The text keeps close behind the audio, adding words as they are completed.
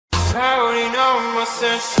pouting on my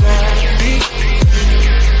sunshine.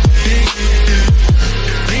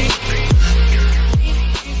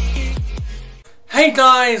 Hey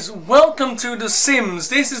guys, welcome to The Sims.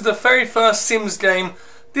 This is the very first Sims game.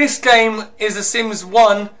 This game is The Sims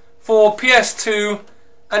 1 for PS2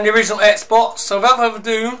 and the original Xbox. So without further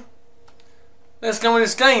ado, let's go with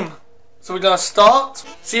this game. So we're gonna start.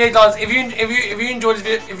 So yeah guys, if you enjoyed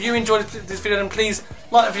this video, then please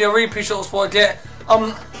like the video. I really appreciate all the support I get.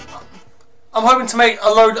 I'm hoping to make a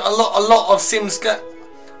lot of Sims.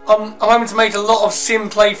 I'm hoping to make a lot of Sim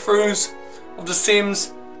playthroughs of The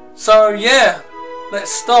Sims. So yeah,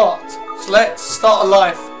 let's start. So let's start a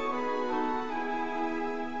life.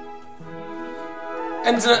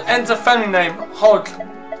 Enter family name Hod.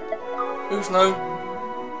 Oops, no.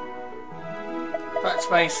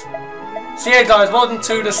 Backspace. So yeah guys, welcome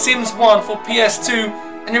to The Sims 1 for PS2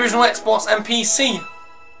 and the original Xbox and PC.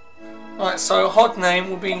 Right, so Hod name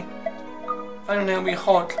will be, family name will be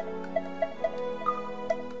Hod.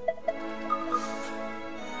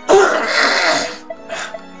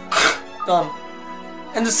 Done.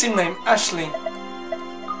 And the Sim name, Ashley.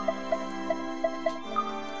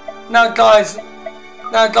 Now guys,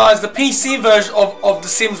 the PC version of The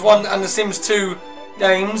Sims 1 and The Sims 2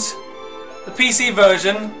 games, the PC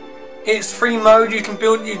version, it's free mode. You can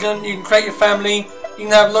build, you can create your family. You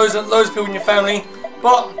can have loads of people in your family.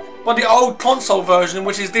 But the old console version,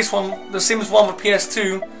 which is this one, The Sims 1 for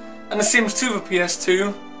PS2 and The Sims 2 for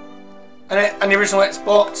PS2 and the original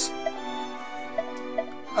Xbox,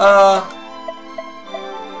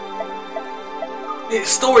 it's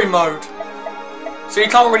story mode, so you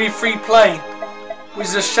can't really free play, which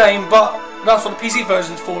is a shame. But that's what the PC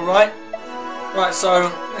version's for, right? Right. So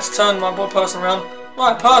let's turn my person around.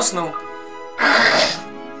 Right, personal.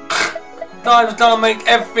 Guys, we're gonna make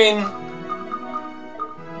everything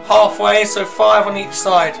halfway, so 5 on each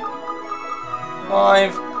side.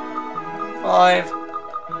 5, 5,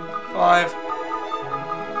 5,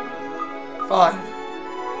 5.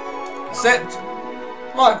 Set.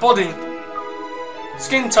 Right, body.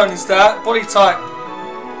 Skin tone is that. Body type.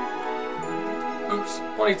 Oops,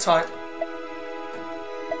 body type.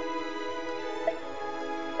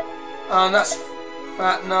 And that's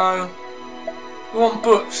fat, no. We want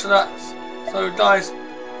butch, so guys,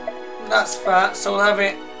 that's fat, so we'll have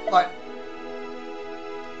it like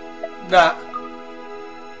that.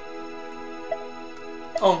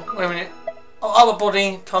 Oh, wait a minute. Oh, other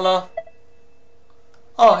body colour.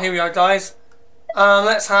 Oh, here we are, guys.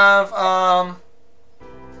 Let's have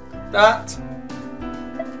that.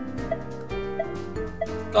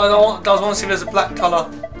 Guys, I want to see if there's a black colour,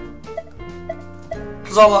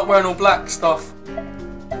 because I like wearing all black stuff.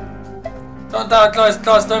 Guys,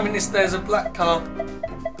 don't think there's a black colour.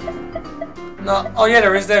 No. Oh yeah,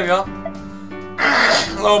 there is. There we are.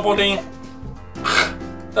 Lower body.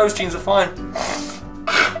 Those jeans are fine.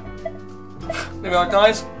 There we are,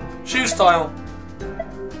 guys. Shoe style.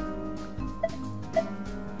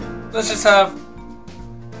 Let's just have.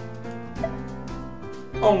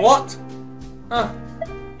 Oh, what? Huh.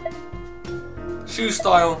 Shoe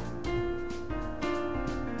style.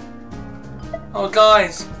 Oh,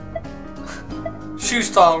 guys. Shoe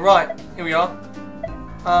style, right. Here we are.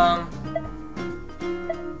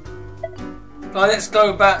 Guys, let's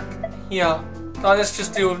go back here. Guys, let's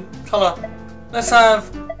just do colour. Let's have.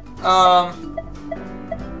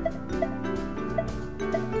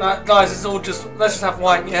 Guys, it's all just. Let's just have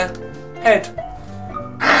white, yeah? Head.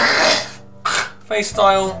 Face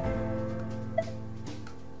style.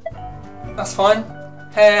 That's fine.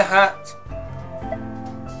 Hair, hat.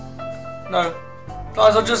 No.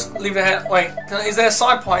 Guys, I'll just leave the hair. Wait, is there a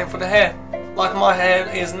side parting for the hair? Like my hair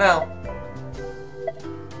is now?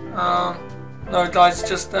 No guys,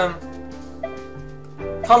 just colour,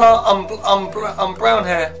 I'm brown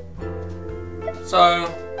hair. So,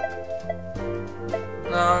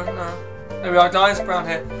 no. There we are guys, brown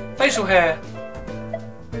hair. Facial hair.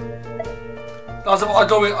 Guys, I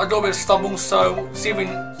do a bit of stubble, so see if we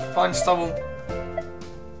can find stubble.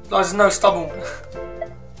 Guys, there's no stubble.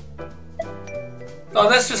 So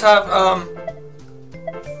let's just have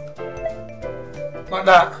like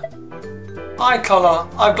that. Eye colour.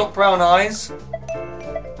 I've got brown eyes.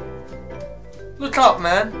 Look up,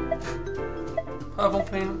 man. Purple,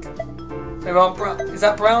 pink. There are brown. Is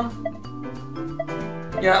that brown?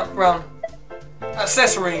 Yeah, brown.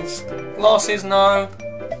 Accessories. Glasses, no.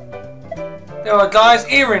 There are guys.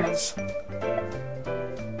 Earrings.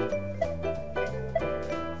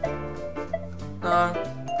 No.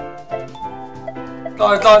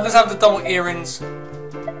 Guys, let's have the double earrings.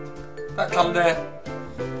 That colour there.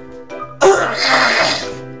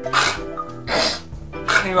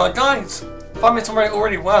 Anyway, guys, 5 minutes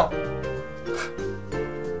already. Wow.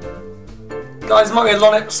 Guys, it might be a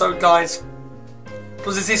long episode, guys,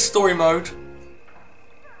 because this is story mode.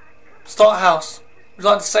 Start house. Would you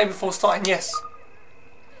like to save before starting? Yes.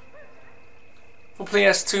 For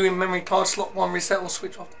PS2 in memory card slot 1 reset or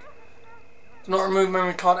switch off. Do not remove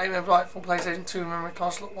memory card 8 MB for PlayStation 2 memory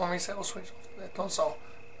card slot 1 reset or switch off the console.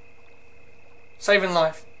 Saving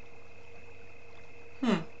life.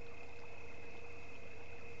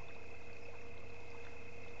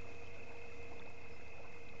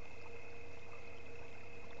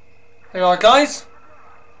 There you are, guys.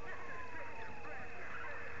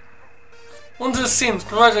 On to the Sims.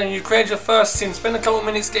 Congratulations, you created your first Sim. Spend a couple of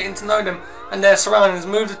minutes getting to know them and their surroundings.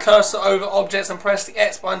 Move the cursor over objects and press the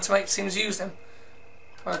X button to make Sims use them.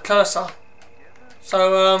 Right, cursor.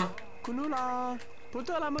 So,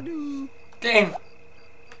 get in.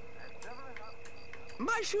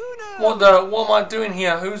 What am I doing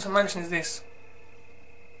here? Whose mansion is this?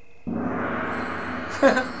 It's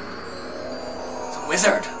a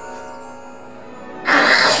wizard.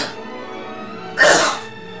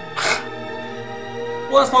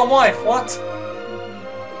 Well, that's my wife. What?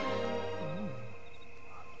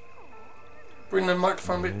 Bring the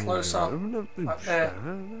microphone a bit closer. Right there.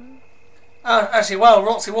 Actually, wow,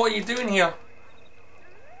 Roxy, what are you doing here?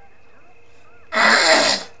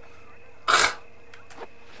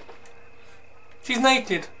 She's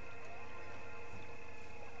naked.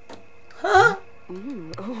 Huh?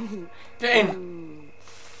 Get in.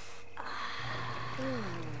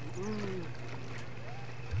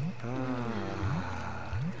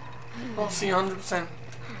 Roxy, 100%.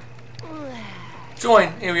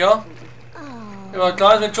 Join. Here we are. Here we are,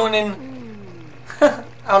 guys. We're joining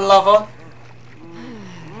our lover.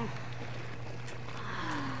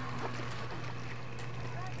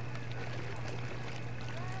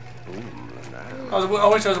 I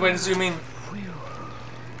wish there was a way to zoom in.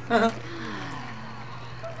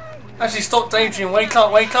 Actually, stop daydreaming. Wake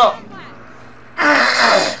up, wake up.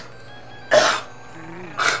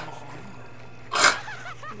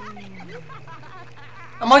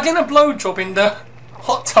 Am I getting a blowjob in the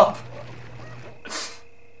hot tub?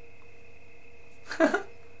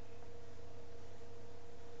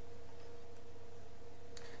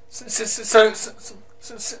 So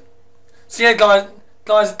yeah, guys,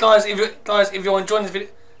 if you're enjoying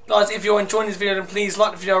this video, then please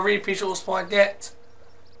like the video. I really appreciate all the support I get,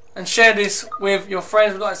 and share this with your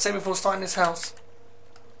friends. Would like to say before starting this house.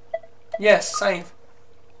 Yes, save.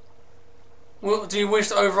 Do you wish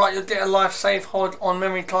to overwrite your data life save HOD on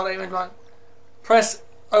memory card 8 MB? Press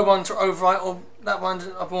O1 to overwrite, or that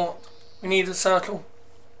one I bought. We need a circle.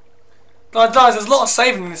 Guys, there's a lot of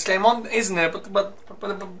saving in this game, isn't there? But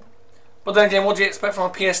then again, what do you expect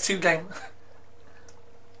from a PS2 game?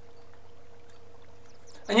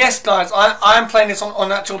 And yes, guys, I am playing this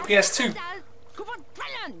on actual PS2.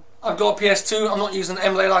 I've got a PS2. I'm not using an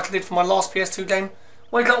emulator like I did for my last PS2 game.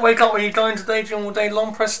 Wake up, wake up. When you going to daydream all day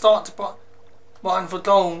long, press start button for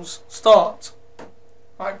goals. Start.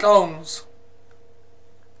 Right, goals.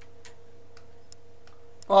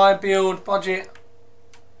 Buy, build, budget.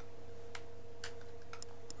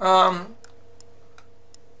 Buy.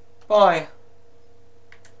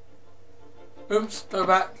 Oops, go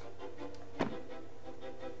back.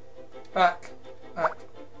 Back.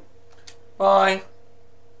 Buy.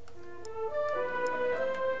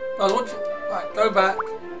 Right, go back.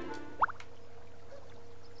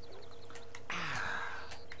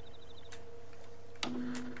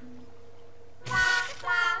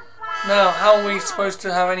 Now, how are we supposed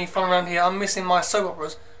to have any fun around here? I'm missing my soap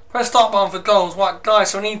operas. Press start button for goals. Right, guys,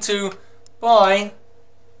 so we need to buy.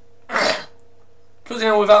 Closing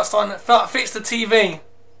it without starting it. Fix the TV.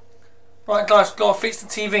 Right, guys, we've got to fix the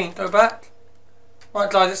TV. Go back. Right,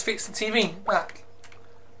 guys, let's fix the TV. Back.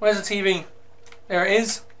 Where's the TV? There it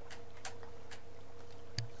is.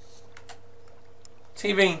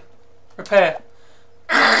 TV. Repair.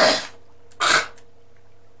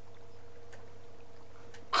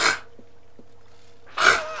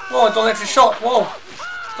 Whoa, I got an extra shot. Whoa.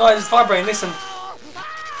 Guys, it's vibrating. Listen.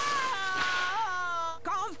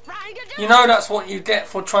 You know that's what you get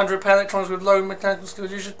for trying to repair electronics with low mechanical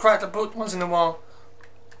skills. You should crack the book once in a while.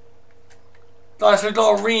 Guys, we've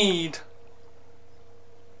got to read.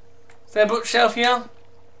 Is there a bookshelf here?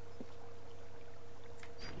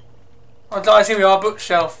 Oh, guys, here we are,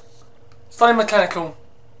 bookshelf. Study mechanical.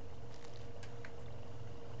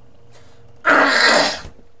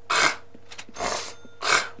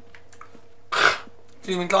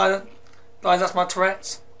 Excuse me, guys, that's my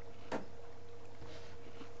Tourette's.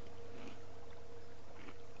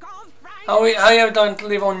 How are you ever going to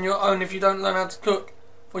live on your own if you don't learn how to cook?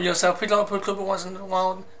 for yourself. Pick up a book once in a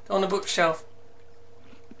while on the bookshelf.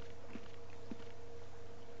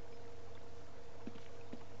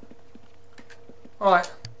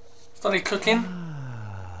 Alright, started cooking.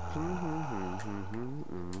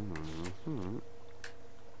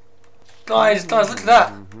 Guys, look at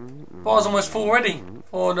that. Bar's almost full already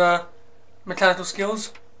for the mechanical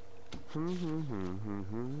skills.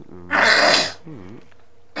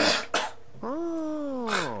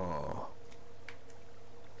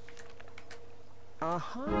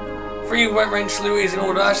 Three wet range salute is in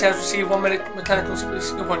order. Actually, has received one mechanical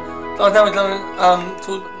skill point. Guys, now we're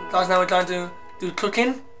going to do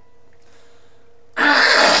cooking.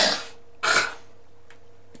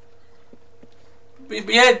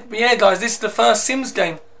 But yeah, guys, this is the first Sims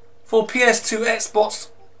game for PS2, Xbox,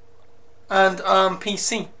 and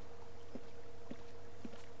PC.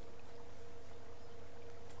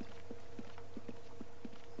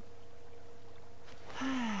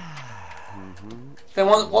 Then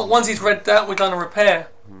once he's read that, we're going to repair.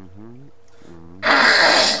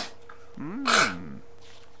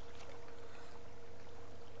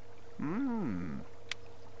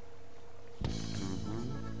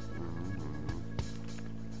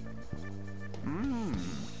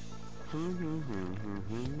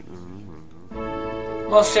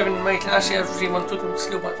 Master Chef and Making actually has received one took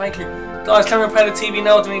skill point. Thank you. Guys, can we repair the TV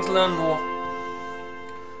now? Do we need to learn more?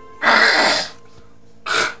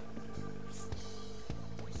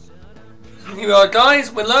 Here we are,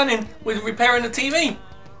 guys. We're learning. We're repairing the TV.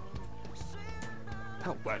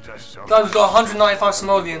 Guys, we've got 195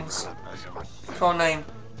 simoleons to our name.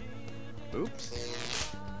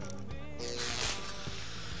 Oops.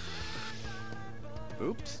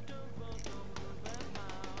 Oops.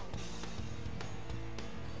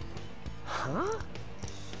 Huh?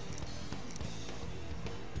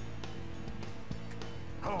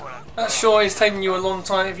 That sure is taking you a long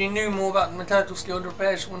time. If you knew more about the mechanical skill, the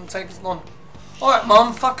repairs wouldn't take as long. Alright,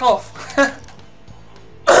 Mum, fuck off.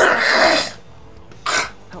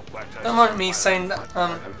 Don't mind me saying that,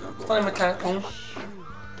 it's not mechanical.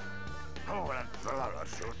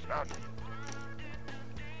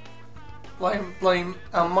 Bloody,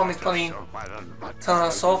 Mum is bloody telling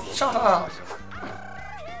us off. Shut up.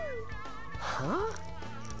 Huh?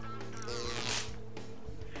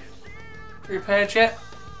 Repaired yet?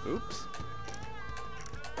 Oops.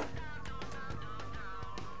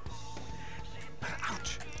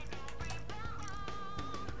 Ouch.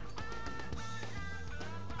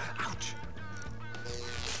 Ouch.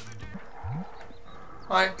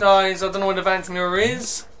 Alright, guys, I don't know where the Phantom Mirror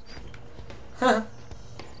is. Alright,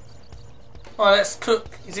 let's cook.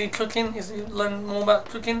 Is he cooking? Is he learning more about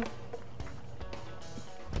cooking?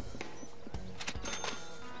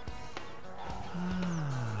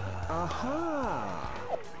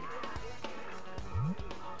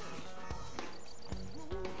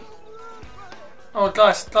 Oh,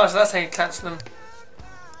 guys, that's how you catch them.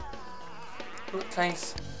 Good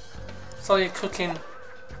taste. So you're cooking.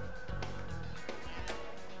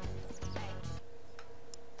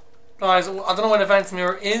 Guys, I don't know where the Phantom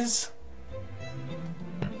Mirror is.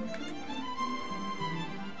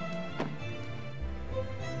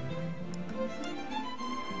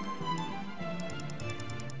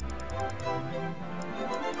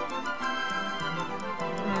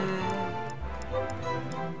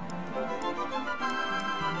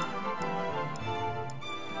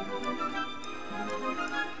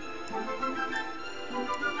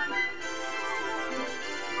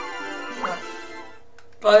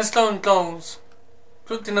 Let's go on goals.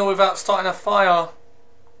 Cook dinner without starting a fire.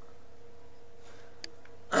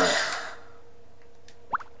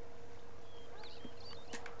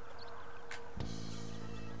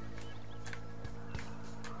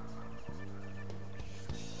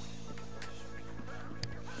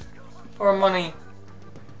 Borrow money.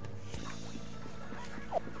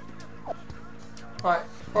 Right,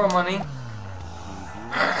 borrow money.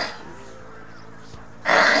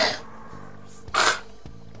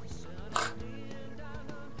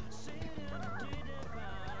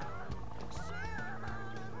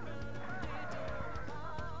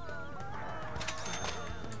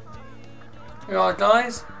 Here we are,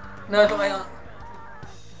 guys. No, don't wait on.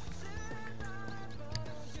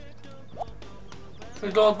 So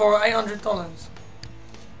we've got to borrow $800.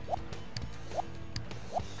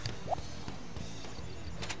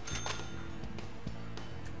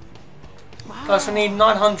 Guys, we need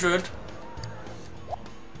 900.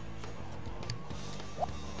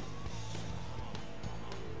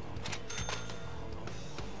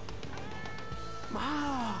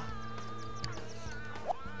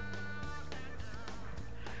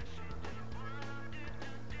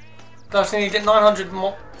 Guys, I need to get 900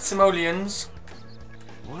 simoleons.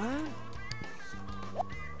 What?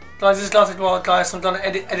 Guys, this is lasted a while, guys, so I'm gonna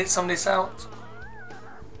edit some of this out.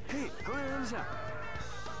 Hey, how many rounds out?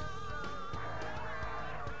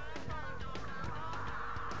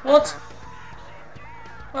 What?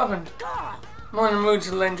 What happened? I'm not in the mood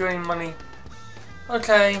to lend you any money.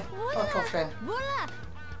 Okay, fuck off then.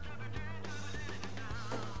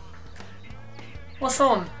 What's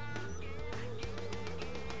wrong?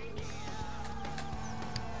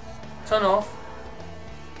 Turn off.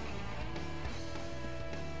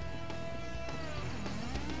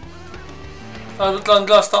 I'm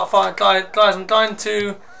gonna start fighting, guys. I'm going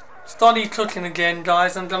to study cooking again,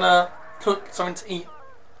 guys. I'm gonna cook something to eat.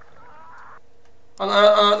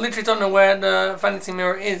 I literally don't know where the vanity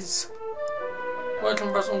mirror is.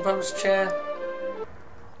 Working brush on purpose chair.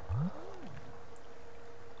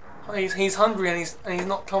 He's hungry and he's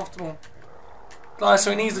not comfortable, guys.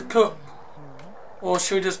 So he needs to cook. Or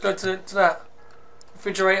should we just go to that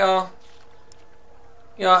refrigerator?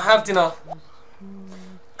 Yeah, have dinner.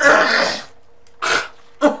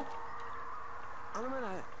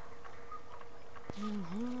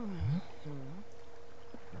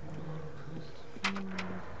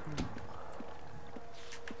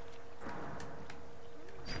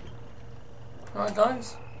 Alright,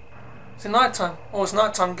 guys. It's night time. Oh, it's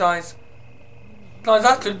night time, guys. Guys,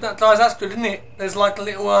 that's good. Guys, that's good, isn't it? There's like a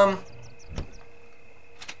little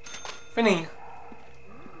thingy.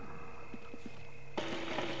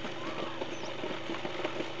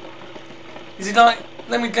 Is he like?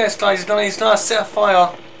 Let me guess, guys. He's gonna set a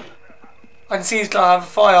fire. I can see he's gonna have a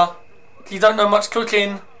fire. You don't know much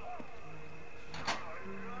cooking.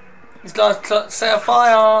 He's gonna set a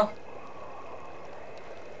fire.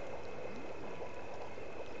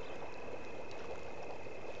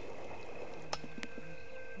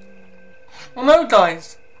 Oh no,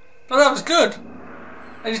 guys. No, that was good.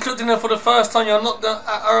 I just cooked dinner for the first time. You unlocked the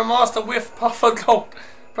Aramaster with Puffer Gold.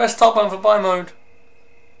 Press top button for buy mode.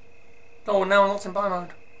 Oh, now I'm not in buy mode.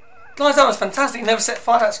 Guys, that was fantastic. He never set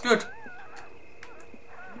fire. That's good.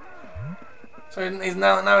 So he's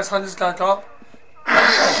now his hunter's going to go up.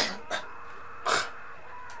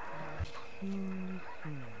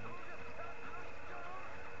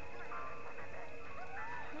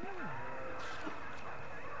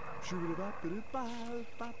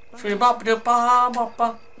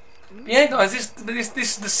 Yeah, guys, this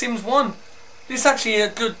is The Sims 1. This is actually a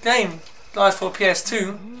good game, guys, for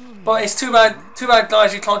PS2. But it's too bad,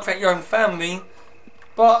 guys, you can't create your own family.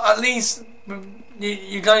 But at least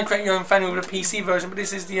you can create your own family with a PC version. But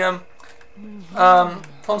this is the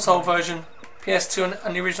console version, PS2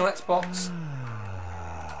 and the original Xbox,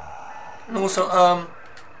 and also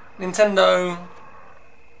Nintendo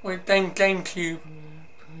with GameCube.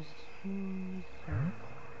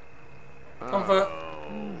 Comfort.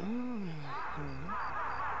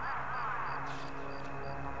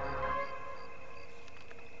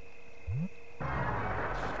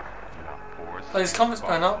 So his comfort's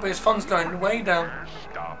going up, but his fun's going way down.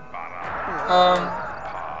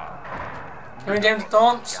 Can we get him to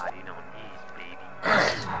dance?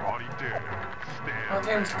 I'll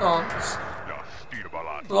get him to dance.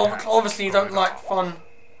 Well, obviously you don't like fun.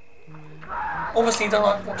 Obviously you don't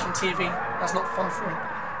like watching TV. That's not fun for him.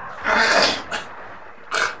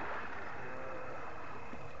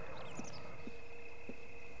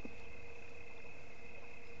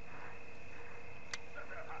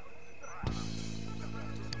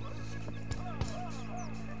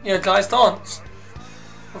 Yeah, guys, dance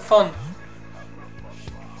for fun.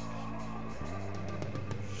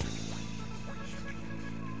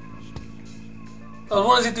 Oh,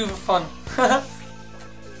 what does he do for fun?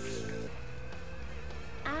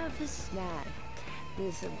 Have a snack.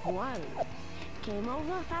 This one came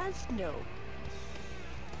over fast, no.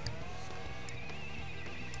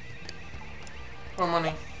 For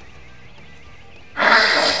money.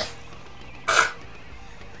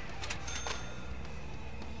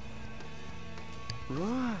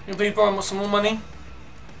 You'll be borrowing some more money.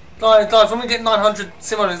 Guys, when we get 900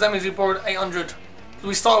 simoleons, that means we borrowed 800. So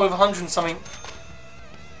we started with 100 and something.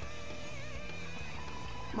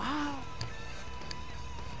 Wow.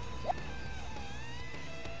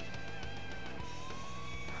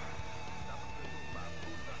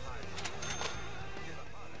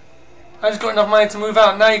 I just got enough money to move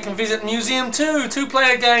out. Now you can visit Museum 2,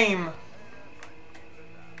 two-player game.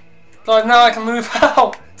 Guys, now I can move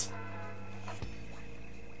out.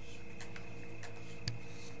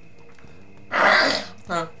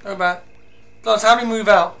 No, go back. Guys, how do we move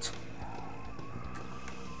out?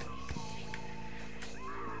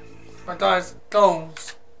 Right, guys,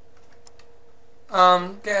 goals.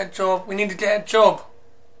 Get a job. We need to get a job.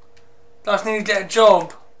 Guys, need to get a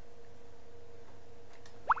job.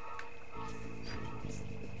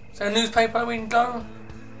 Is there a newspaper we can go?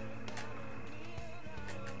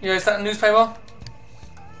 Yeah, is that a newspaper?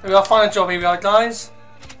 Maybe I'll find a job. Here we are, guys.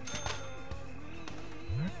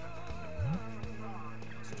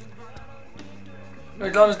 Here we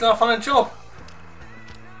go, let's go find a job.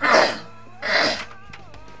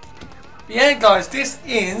 Yeah, guys, this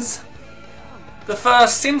is the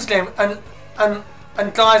first Sims game, and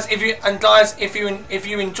guys, if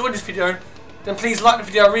you enjoyed this video, then please like the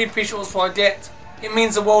video. I really appreciate what I get. It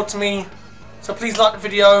means the world to me. So please like the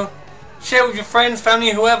video, share it with your friends,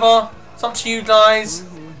 family, whoever. It's up to you guys.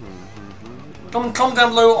 Comment down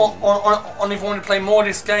below on if you want to play more of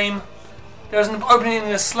this game. There's an opening in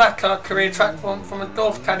the Slacker career track from a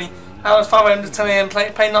golf caddy. Hours 5 AM to 10 AM.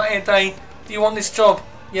 Play 90 a day. Do you want this job?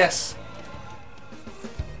 Yes.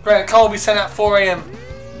 Great. Call will be sent at 4 AM.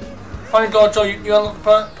 Finally got a job. You unlock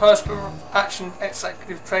the Perspective Action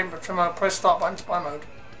Executive Trimmer. Press start button to buy mode.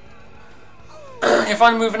 If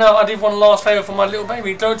I'm moving out, I did one last favour for my little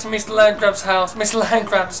baby. Go to Mr. Landgrab's house. Mr.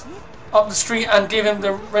 Landgrab's up the street and give him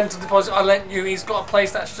the rental deposit I lent you. He's got a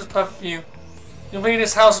place that's just perfect for you. You'll need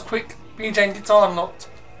this house quick. BJ and guitar unlocked.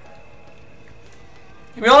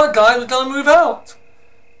 Here we are, guys. We're gonna move out.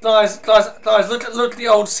 Guys, look at the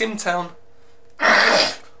old Sim town.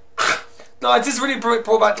 Guys, this really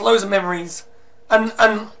brought back loads of memories. And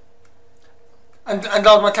guys,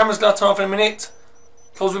 my camera's gonna turn off in a minute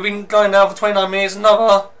because we've been going now for 29 minutes.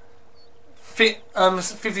 Another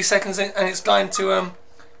 50 seconds, and it's going to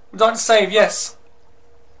we'd like to save. Yes,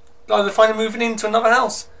 guys, we're finally moving into another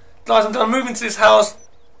house. Guys, I'm gonna move into this house,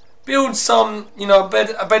 build some, you know, a bed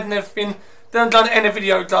and everything. Then I'm going to end the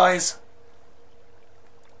video, guys.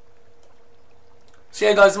 So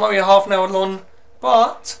yeah, guys, it might be a half an hour long,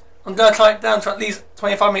 but I'm going to try it down to at least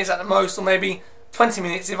 25 minutes at the most, or maybe 20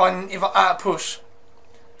 minutes if I add a push.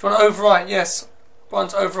 Do you want to overwrite? Yes. Button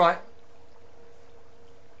to overwrite.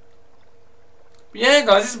 But yeah,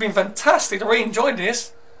 guys, this has been fantastic. I really enjoyed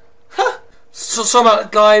this. So sorry about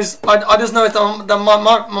it, guys. I just noticed that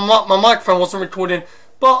my microphone wasn't recording,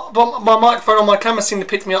 but my microphone on my camera seemed to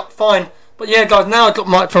pick me up fine. But yeah, guys, now I've got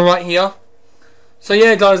my microphone right here. So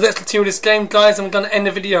yeah, guys, let's continue this game, guys, and we're going to end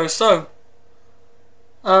the video. So,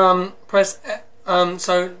 so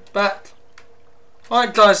back.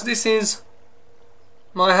 Alright, guys, this is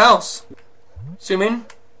my house. Zoom in.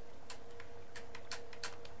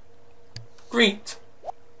 Greet.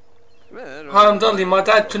 Hi, I'm Dudley. My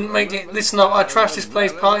dad couldn't make it. Listen up, I trashed this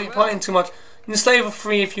place partying too much. You can stay for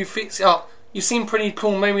free if you fix it up. You seem pretty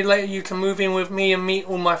cool. Maybe later you can move in with me and meet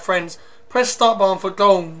all my friends. Press start button for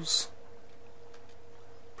goals.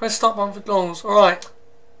 Press start button for goals. Alright.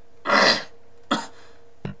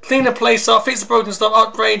 Clean the place up, fix the broken stuff,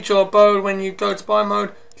 upgrade your abode when you go to buy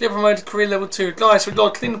mode. Get promoted to career level 2. Guys, we've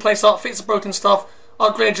got to clean the place up, fix the broken stuff,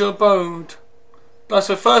 upgrade your abode. Guys,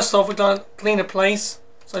 so first off, we're going to clean the place.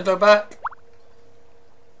 So go back.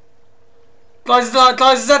 Guys,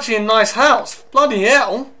 it's actually a nice house. Bloody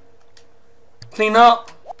hell. Clean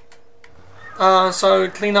up. So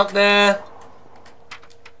clean up there.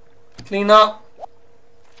 Clean up.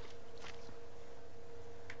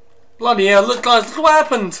 Bloody hell, look guys, look what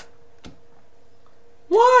happened.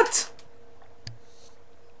 What?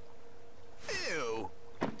 Ew.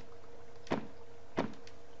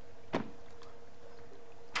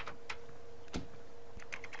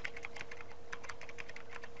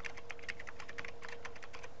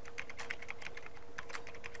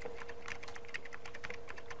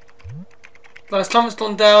 Guys, climate's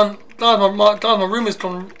gone down. Guys, my room is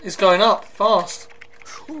going up fast.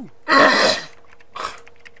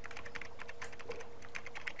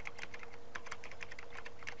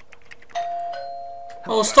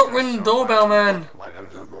 Oh, stop ringing the doorbell, man.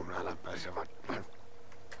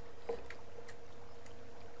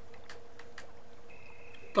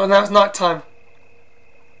 Oh, now it's night time.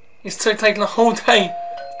 It's taking a whole day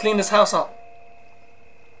to clean this house up.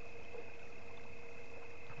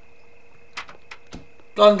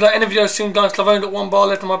 I'm going to end the video soon, guys, because I've only got one bar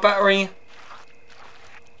left on my battery.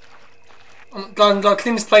 I'm going to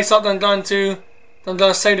clean this place up, then I'm going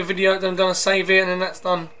to save the video, then I'm going to save it, and then that's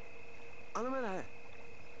done.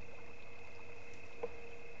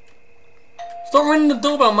 Stop ringing the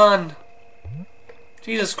doorbell, man.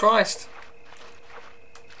 Jesus Christ.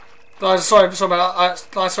 Guys, sorry about that.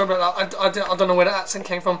 Guys, sorry about that. I don't know where that accent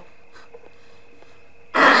came from.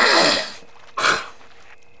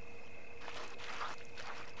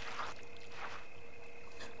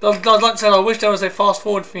 I'd like to say I wish there was a fast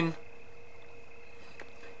forward thing.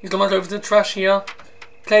 He's gonna go over to the trash here.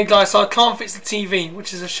 Okay guys, so I can't fix the TV,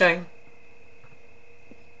 which is a shame.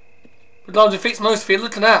 But guys, we fixed most of it.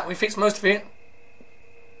 Look at that, we fixed most of it.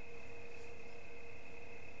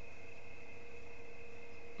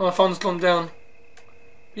 My phone's gone down.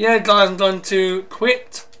 Yeah guys, I'm going to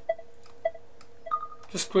quit.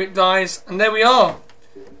 Just quit guys, and there we are.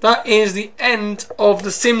 That is the end of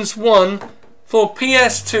The Sims 1 for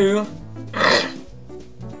PS2,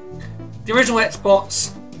 the original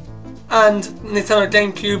Xbox, and Nintendo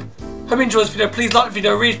GameCube. Hope you enjoyed this video. Please like the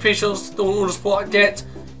video. I really appreciate all the support I get.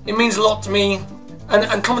 It means a lot to me.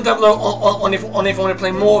 And comment down below on if you want to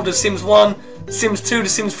play more of The Sims 1, The Sims 2, The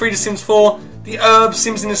Sims 3, The Sims 4, The Herbs,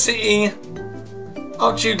 Sims in the City.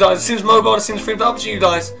 Up to you guys. The Sims Mobile, The Sims 3, but up to you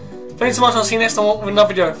guys. Thanks so much. I'll see you next time with another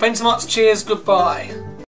video. Thanks so much. Cheers. Goodbye.